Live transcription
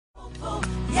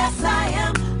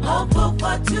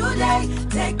for today.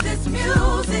 Take this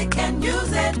music and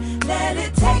use it. Let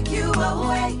it take you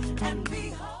away and be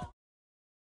home.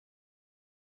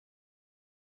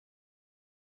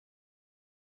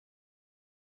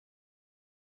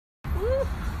 Woo,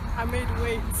 I made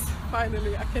weight.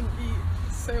 Finally, I can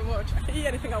eat so much. I can eat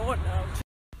anything I want now.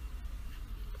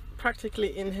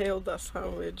 Practically inhaled that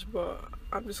sandwich, but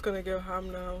I'm just gonna go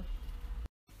ham now.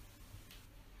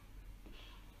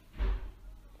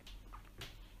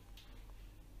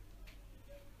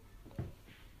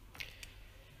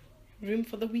 Room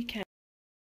for the weekend.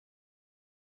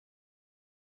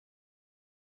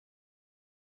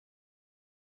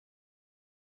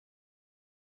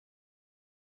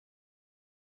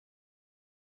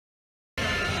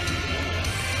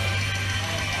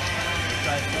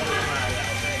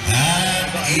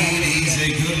 And it is a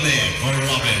good leg for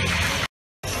Robin.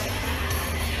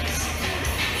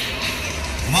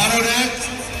 Come on, Odette.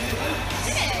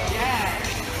 Yeah.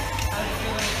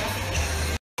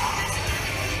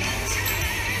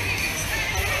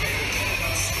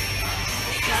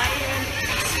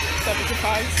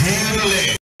 75. Good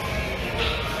leg.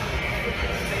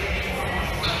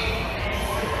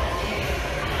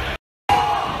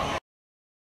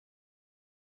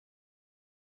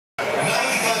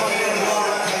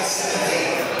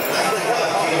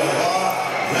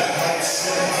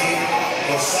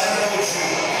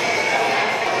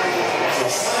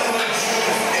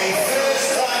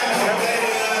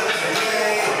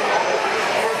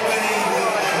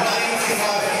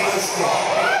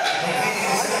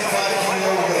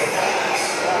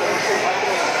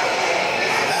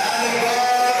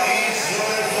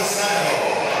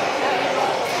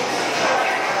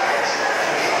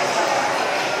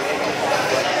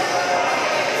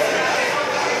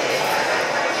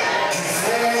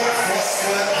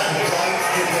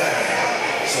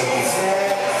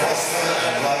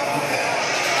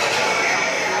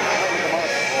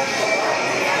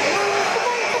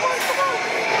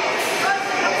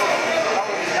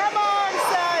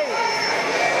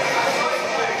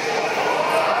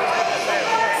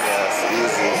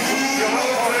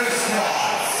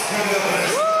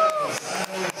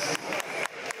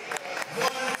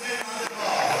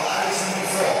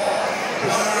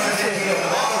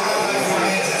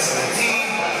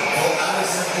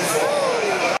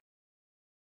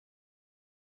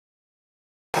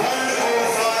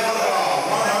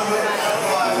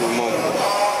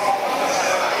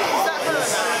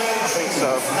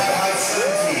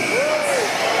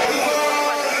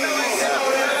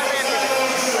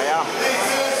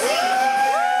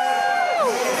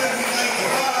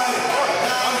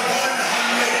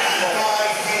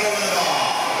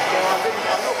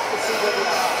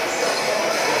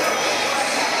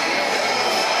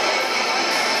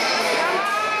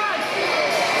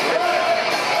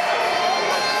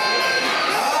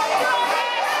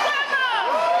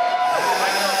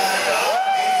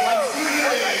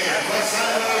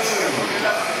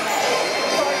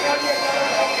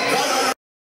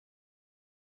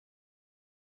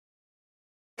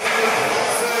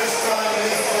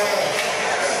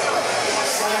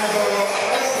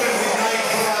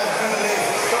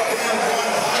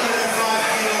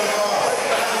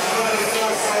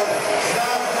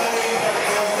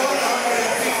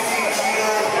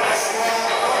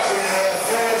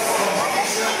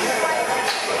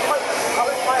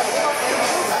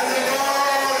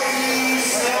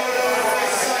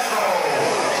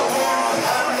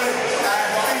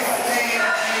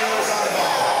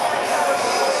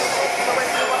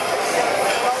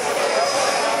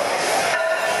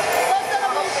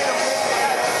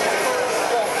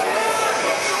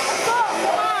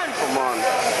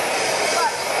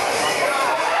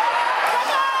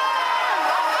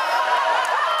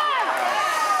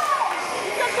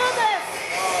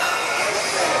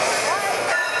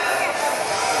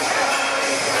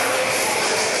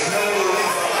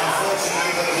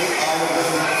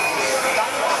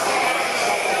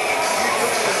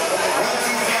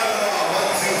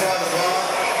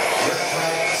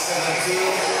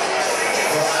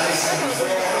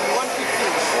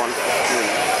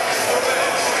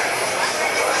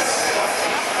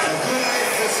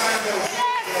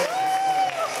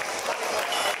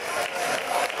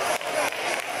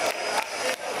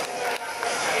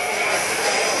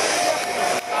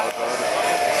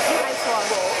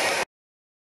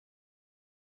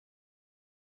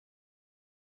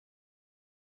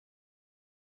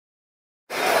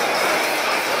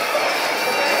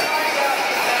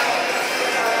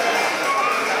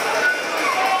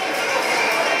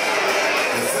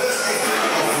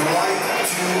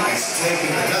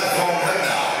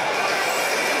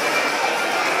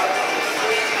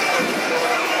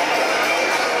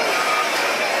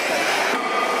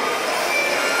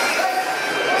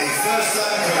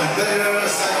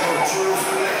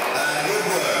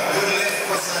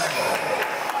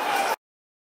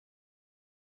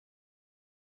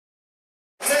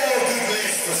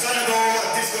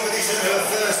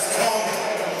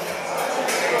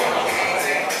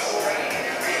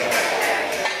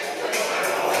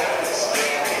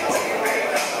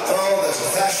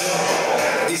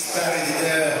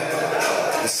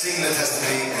 has to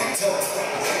be on top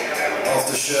of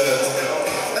the shirt.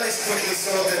 That is quickly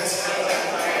sorted.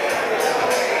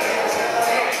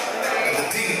 And the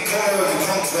pink color, the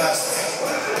contrast.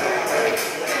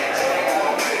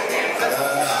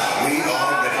 Now we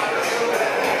are ready.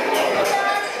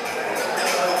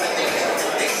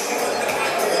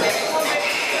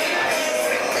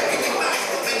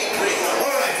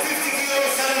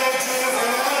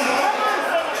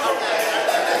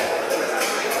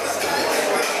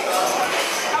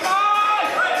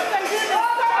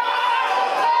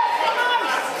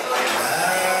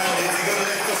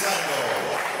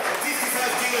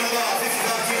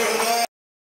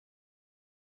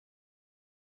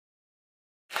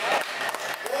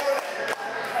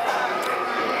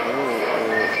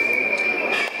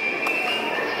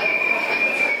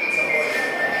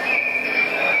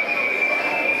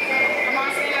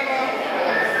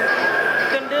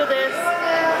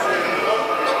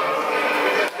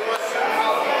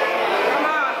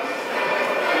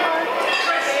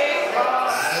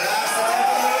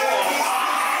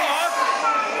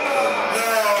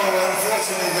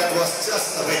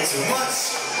 Just a bit too much.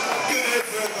 Good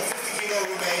effort, the 50 kilo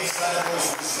remains, and it was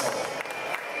resolved.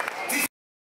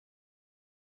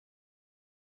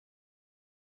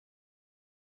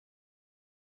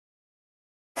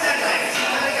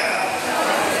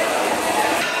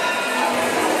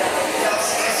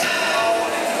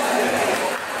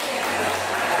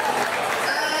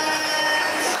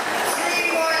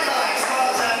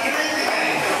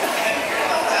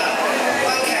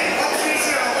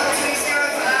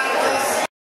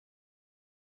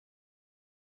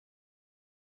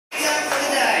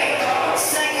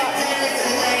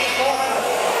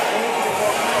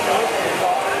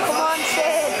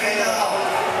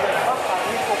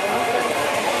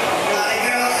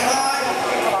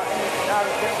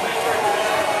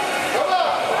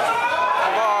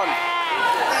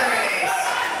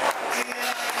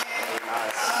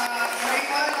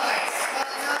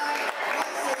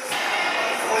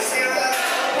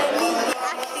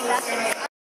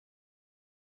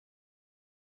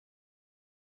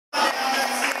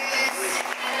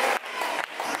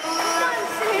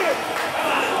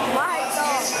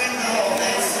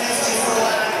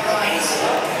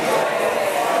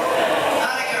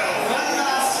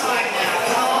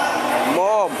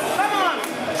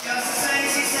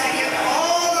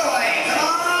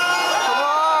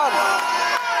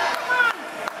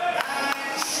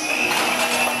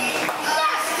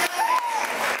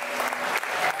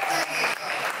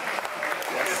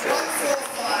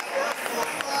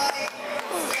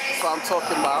 That's what I'm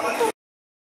talking about.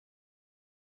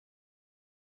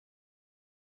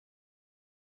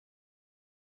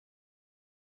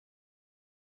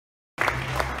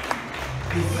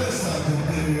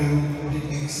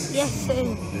 Yes, sir.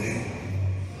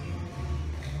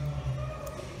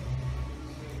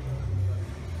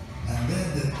 And then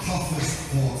the toughest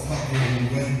fought couple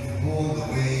who went all the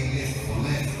way left for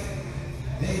left.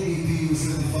 Abpu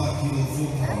 75 kilo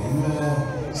full power raw.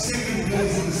 Second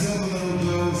place in the silver medal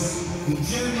goes to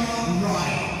Gemma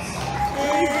Wright.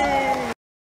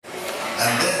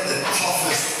 And then the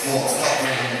toughest fought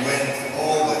couple who went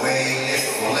all the way left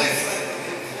for left.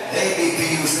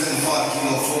 Abpu 75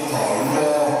 kilo full power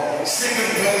raw.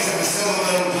 Second place in the silver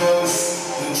medal goes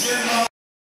to Gemma.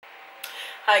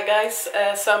 Hi guys,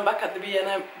 so I'm back at the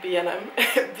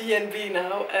BNB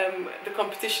now. The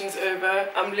competition's over.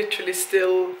 I'm literally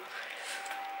still,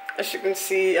 as you can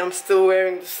see, I'm still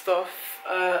wearing the stuff.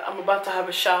 I'm about to have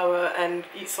a shower and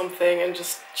eat something and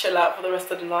just chill out for the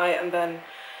rest of the night, and then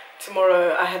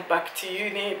tomorrow I head back to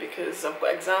uni because I've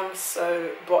got exams.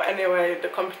 So, but anyway, the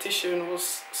competition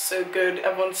was so good.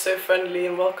 Everyone's so friendly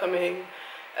and welcoming.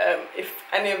 If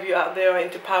any of you out there are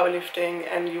into powerlifting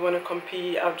and you want to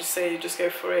compete, I would just say just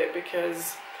go for it,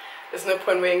 because there's no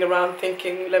point waiting around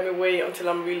thinking let me wait until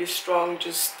I'm really strong.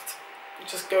 Just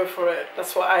go for it.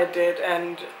 That's what I did,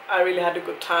 and I really had a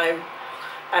good time.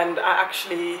 And I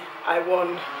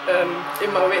won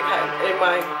in my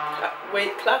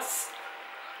weight class,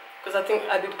 because I think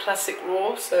I did classic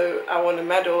raw, so I won a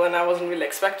medal and I wasn't really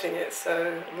expecting it,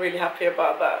 so I'm really happy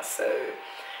about that. So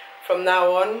from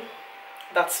now on,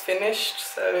 that's finished,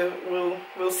 so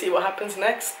we'll see what happens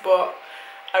next. But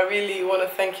I really want to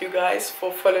thank you guys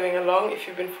for following along, if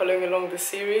you've been following along the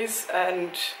series,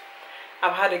 and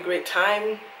I've had a great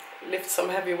time. Lift some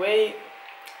heavy weight,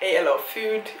 ate a lot of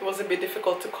food. It was a bit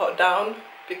difficult to cut down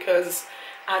because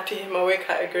I had to hit my weight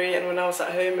category, and when I was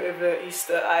at home over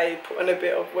Easter I put on a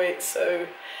bit of weight, so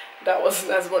that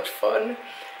wasn't as much fun.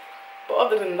 But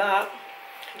other than that,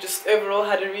 just overall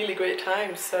had a really great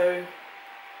time. So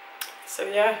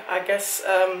yeah, I guess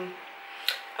I'm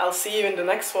I'll see you in the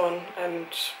next one, and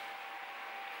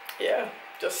yeah,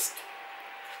 just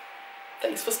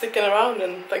thanks for sticking around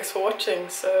and thanks for watching.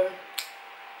 So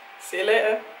see you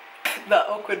later. That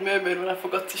awkward moment when I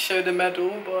forgot to show the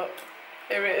medal, but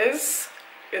here it is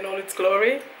in all its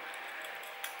glory.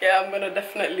 Yeah, I'm gonna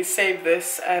definitely save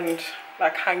this and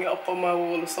like hang it up on my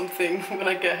wall or something when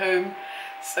I get home.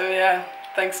 So yeah,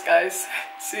 thanks guys.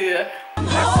 See ya. I'm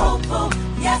hopeful,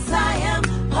 yes I am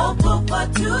hopeful for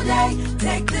today.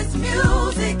 Take this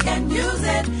music and use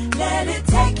it, let it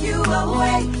take you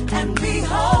away, and be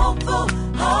hopeful,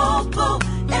 hopeful,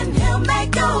 and he'll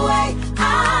make a way.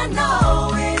 I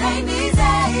know it ain't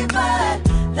easy, but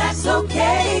that's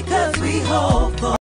okay, 'cause we hope.